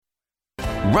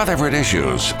Rutherford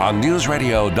Issues on News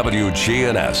Radio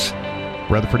WGNS.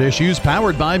 Rutherford Issues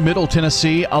powered by Middle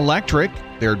Tennessee Electric.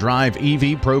 Their Drive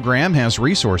EV program has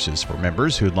resources for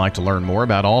members who'd like to learn more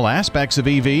about all aspects of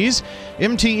EVs.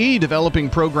 MTE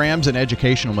developing programs and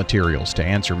educational materials to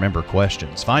answer member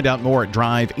questions. Find out more at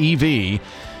driveev.com.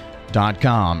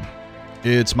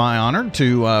 It's my honor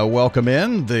to welcome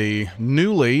in the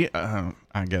newly,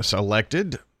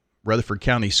 elected Rutherford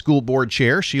County School Board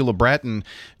Chair. Shelia Bratton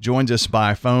joins us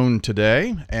by phone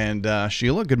today. And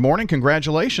Shelia, good morning.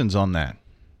 Congratulations on that.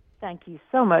 Thank you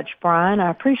so much, Brian.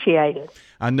 I appreciate it.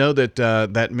 I know that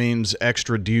that means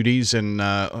extra duties and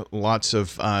lots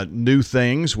of new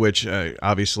things, which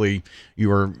obviously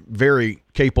you are very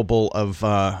capable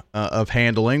of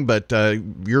handling. But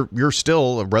you're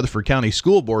still a Rutherford County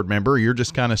School Board member. You're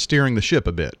just kind of steering the ship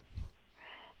a bit.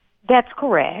 That's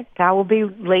correct. I will be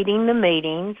leading the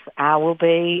meetings. I will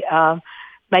be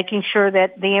making sure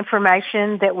that the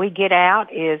information that we get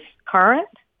out is current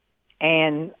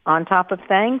and on top of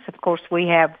things. Of course, we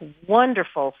have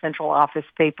wonderful central office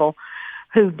people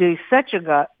who do such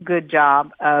a good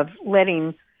job of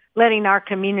letting our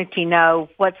community know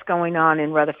what's going on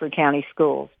in Rutherford County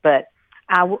schools. But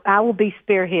I will be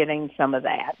spearheading some of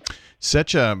that.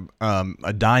 Such a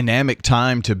dynamic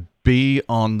time to be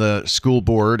on the school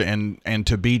board and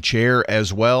to be chair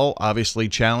as well. Obviously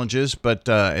challenges, but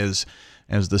as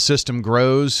the system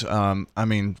grows,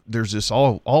 there's this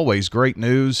always great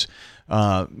news.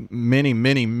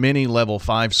 Many level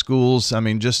 5 schools.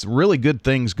 Just really good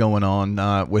things going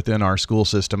on within our school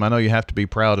system. I know you have to be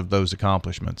proud of those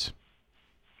accomplishments.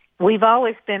 We've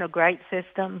always been a great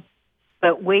system,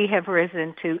 but we have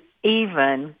risen to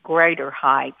even greater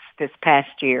heights this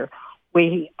past year.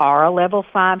 We are a level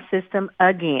 5 system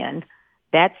again.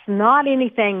 That's not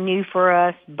anything new for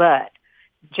us, but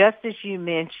just as you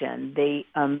mentioned, the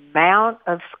amount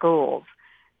of schools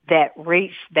that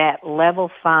reach that level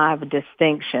 5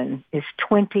 distinction is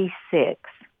 26.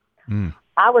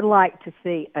 I would like to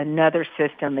see another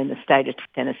system in the state of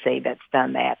Tennessee that's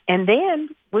done that. And then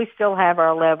we still have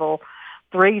our level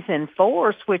 3s and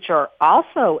 4s, which are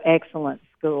also excellent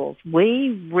schools.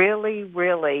 We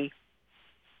really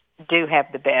do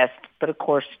have the best. But of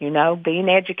course, being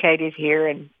educated here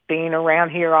and being around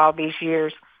here all these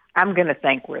years, I'm going to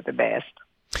think we're the best.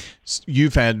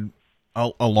 You've had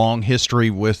a long history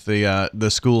with the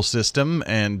school system,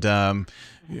 and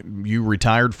you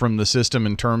retired from the system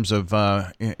in terms of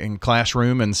in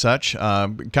classroom and such.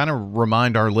 Kind of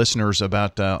remind our listeners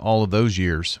about all of those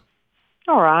years.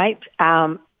 All right.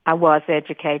 I was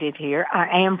educated here.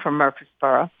 I am from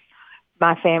Murfreesboro.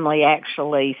 My family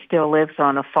actually still lives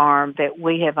on a farm that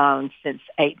we have owned since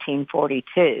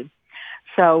 1842.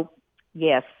 So,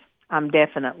 yes, I'm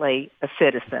definitely a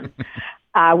citizen.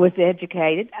 I was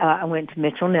educated. I went to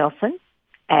Mitchell Nelson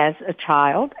as a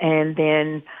child, and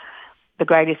then the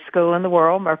greatest school in the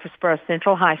world, Murfreesboro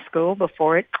Central High School,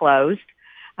 before it closed.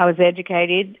 I was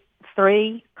educated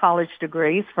 3 college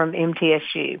degrees from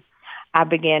MTSU. I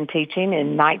began teaching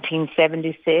in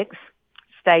 1976.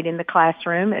 Stayed in the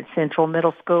classroom at Central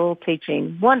Middle School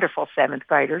teaching wonderful 7th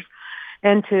graders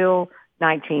until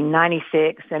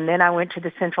 1996. And then I went to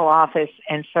the central office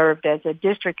and served as a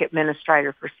district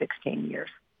administrator for 16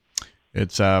 years.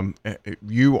 It's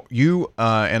you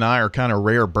and I are kind of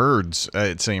rare birds,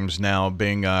 it seems now,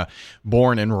 being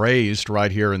born and raised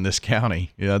right here in this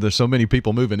county. There's so many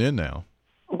people moving in now.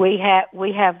 We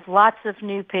have lots of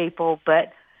new people,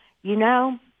 but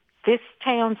this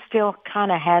town still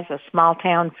kind of has a small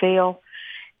town feel,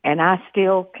 and I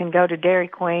still can go to Dairy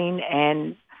Queen,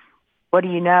 and what do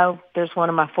you know? There's one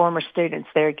of my former students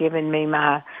there giving me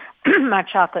my my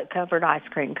chocolate covered ice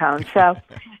cream cone. So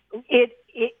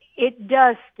it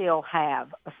does still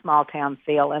have a small town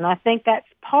feel, and I think that's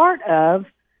part of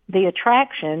the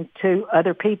attraction to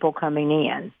other people coming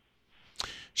in.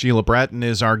 Shelia Bratton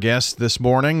is our guest this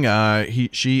morning.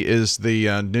 She is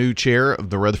the new chair of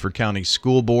the Rutherford County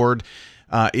School Board.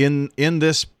 In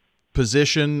this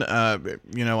position,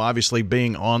 obviously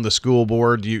being on the school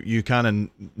board, you kind of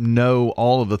know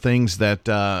all of the things that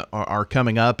are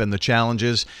coming up and the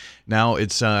challenges. Now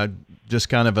it's just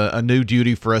kind of a new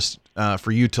duty for us,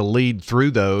 for you to lead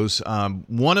through those.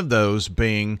 One of those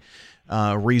being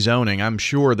rezoning. I'm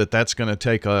sure that's going to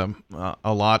take a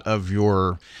lot of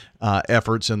your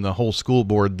efforts in the whole school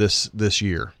board this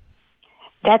year.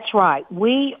 That's right.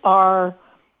 We are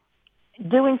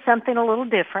doing something a little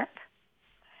different.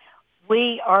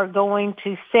 We are going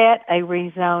to set a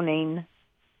rezoning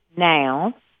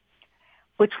now,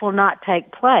 which will not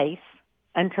take place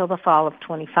until the fall of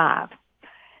 25.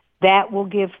 That will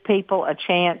give people a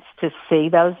chance to see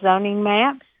those zoning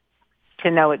maps,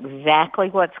 to know exactly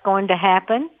what's going to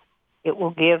happen. It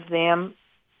will give them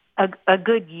a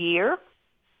good year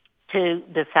to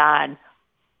decide,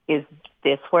 is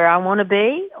this where I want to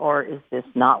be, or is this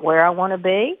not where I want to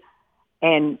be?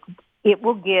 And it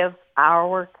will give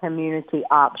our community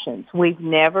options. We've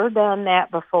never done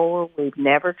that before. We've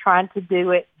never tried to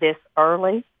do it this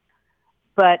early.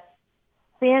 But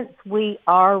since we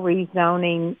are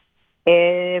rezoning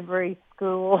every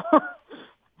school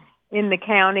in the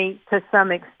county to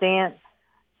some extent,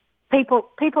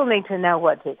 people need to know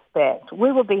what to expect.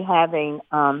 We will be having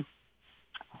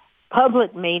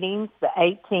public meetings the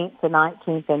 18th, the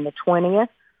 19th, and the 20th,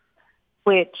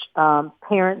 which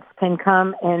parents can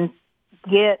come and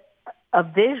get a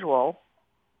visual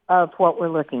of what we're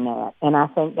looking at. And I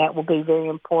think that will be very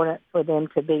important for them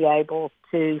to be able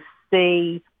to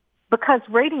see, because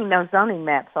reading those zoning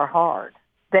maps are hard.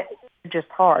 They're just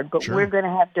hard. But Sure. We're going to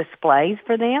have displays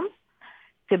for them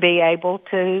to be able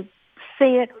to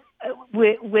see it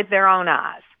with their own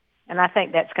eyes. And I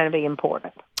think that's going to be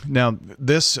important. Now,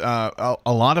 this a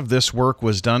lot of this work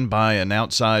was done by an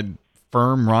outside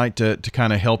firm, right, to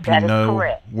kind of help That you is know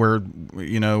correct. where,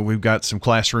 we've got some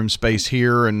classroom space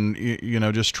here, and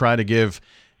just try to give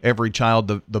every child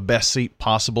the best seat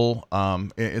possible.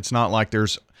 It's not like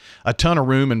there's a ton of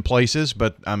room in places,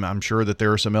 but I'm sure that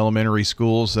there are some elementary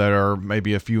schools that are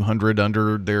maybe a few hundred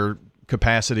under their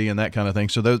capacity and that kind of thing.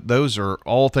 So those are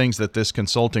all things that this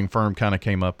consulting firm kind of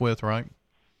came up with, right?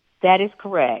 That is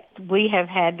correct. We have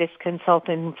had this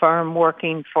consulting firm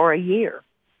working for a year,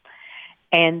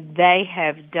 and they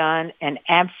have done an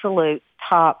absolute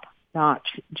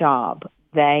top-notch job.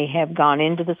 They have gone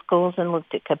into the schools and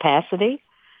looked at capacity.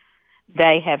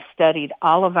 They have studied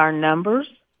all of our numbers.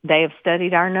 They have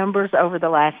studied our numbers over the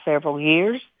last several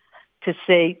years to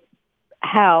see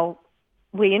how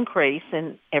we increase,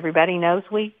 and everybody knows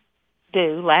we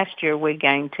do. Last year we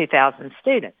gained 2,000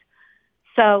 students.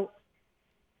 So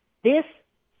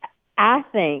I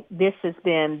think this has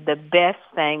been the best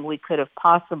thing we could have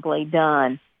possibly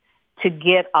done to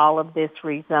get all of this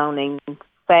rezoning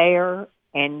fair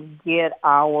and get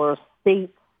our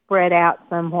seats spread out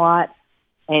somewhat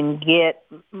and get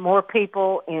more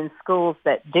people in schools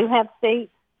that do have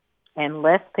seats and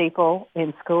less people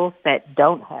in schools that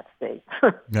don't have seats.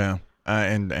 Yeah.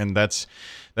 And that's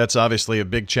obviously a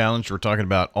big challenge. We're talking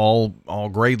about all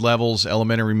grade levels,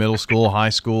 elementary, middle school,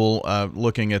 high school,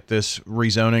 looking at this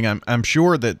rezoning. I'm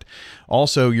sure that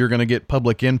also you're going to get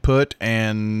public input,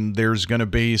 and there's going to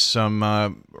be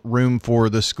some room for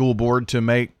the school board to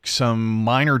make some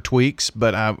minor tweaks.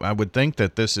 But I would think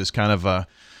that this is kind of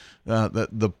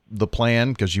the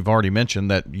plan, because you've already mentioned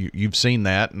that you've seen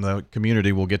that, and the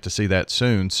community will get to see that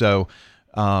soon. So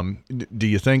do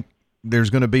you think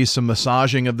there's going to be some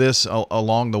massaging of this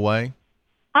along the way?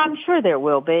 I'm sure there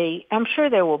will be. I'm sure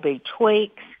there will be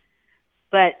tweaks,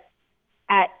 but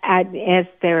as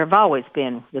there have always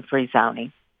been with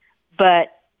rezoning.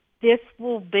 But this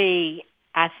will be,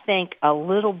 I think, a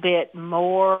little bit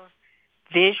more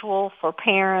visual for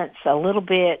parents, a little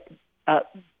bit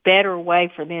better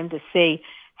way for them to see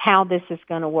how this is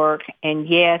going to work. And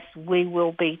yes, we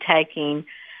will be taking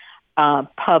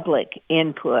public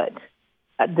input.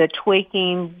 The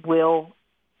tweaking will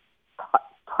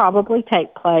probably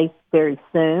take place very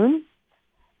soon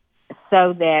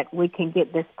so that we can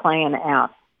get this plan out.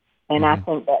 And I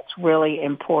think that's really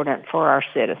important for our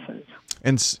citizens.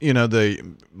 And,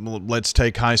 let's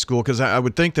take high school, because I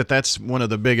would think that that's one of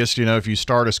the biggest, if you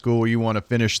start a school, you want to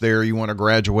finish there, you want to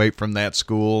graduate from that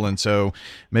school. And so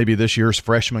maybe this year's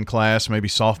freshman class, maybe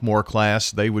sophomore class,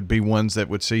 they would be ones that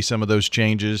would see some of those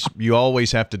changes. You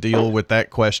always have to deal with that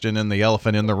question. And the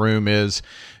elephant in the room is,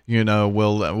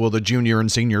 will the junior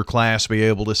and senior class be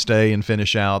able to stay and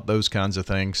finish out, those kinds of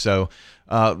things. So,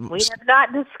 we have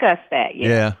not discussed that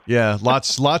yet. Yeah.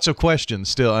 Lots of questions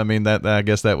still. I mean, I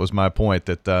guess that was my point,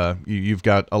 that you've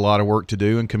got a lot of work to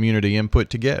do and community input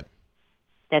to get.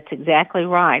 That's exactly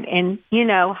right. And,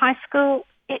 high school,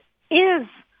 it is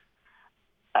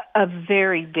a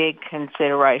very big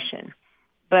consideration.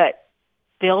 But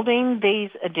building these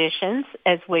additions,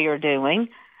 as we are doing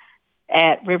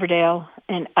at Riverdale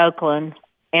and Oakland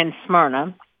and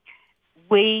Smyrna,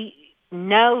 we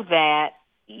know that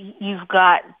you've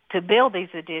got to build these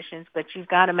additions, but you've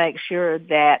got to make sure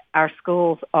that our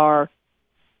schools are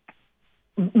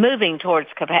moving towards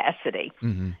capacity.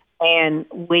 Mm-hmm. And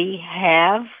we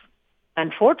have,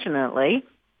 unfortunately,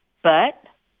 but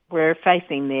we're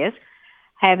facing this,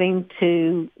 having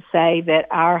to say that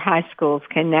our high schools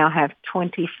can now have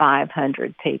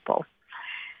 2,500 people.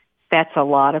 That's a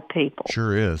lot of people.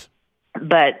 Sure is.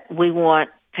 But we want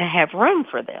to have room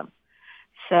for them.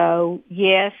 So,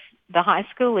 yes, the high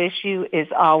school issue is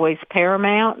always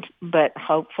paramount, but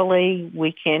hopefully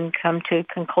we can come to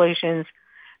conclusions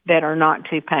that are not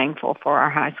too painful for our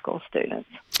high school students.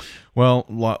 Well,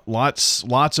 lots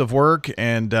of work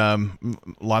and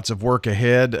lots of work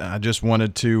ahead. I just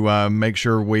wanted to make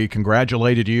sure we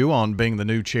congratulated you on being the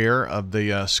new chair of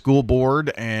the school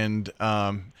board. And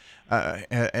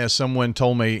as someone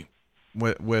told me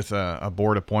with a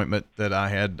board appointment that I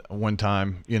had one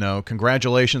time,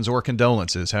 congratulations or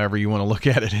condolences, however you want to look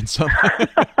at it in some.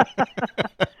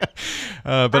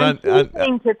 But I'm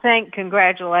choosing to think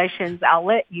congratulations. I'll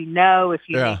let you know if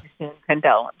you need to send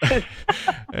condolences.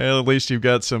 Well, at least you've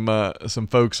got some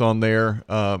folks on there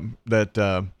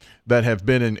that have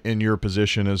been in your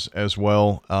position as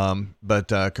well.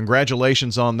 But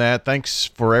congratulations on that. Thanks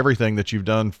for everything that you've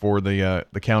done for the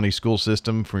county school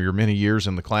system, for your many years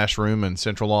in the classroom and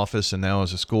central office, and now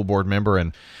as a school board member.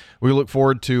 And we look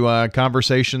forward to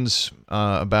conversations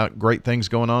about great things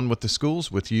going on with the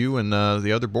schools with you and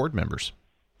the other board members.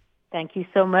 Thank you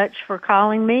so much for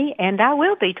calling me, and I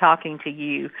will be talking to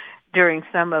you during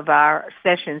some of our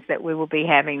sessions that we will be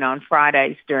having on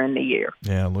Fridays during the year.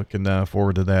 Yeah, looking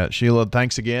forward to that. Sheila,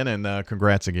 thanks again, and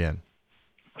congrats again.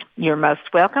 You're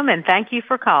most welcome, and thank you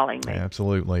for calling me.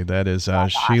 Absolutely. That is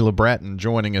Shelia Bratton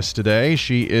joining us today.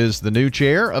 She is the new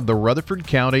chair of the Rutherford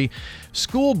County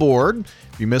School Board.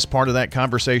 If you missed part of that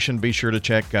conversation, be sure to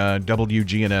check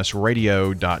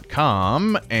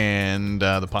WGNSradio.com, and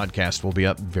the podcast will be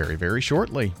up very, very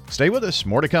shortly. Stay with us.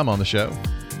 More to come on the show.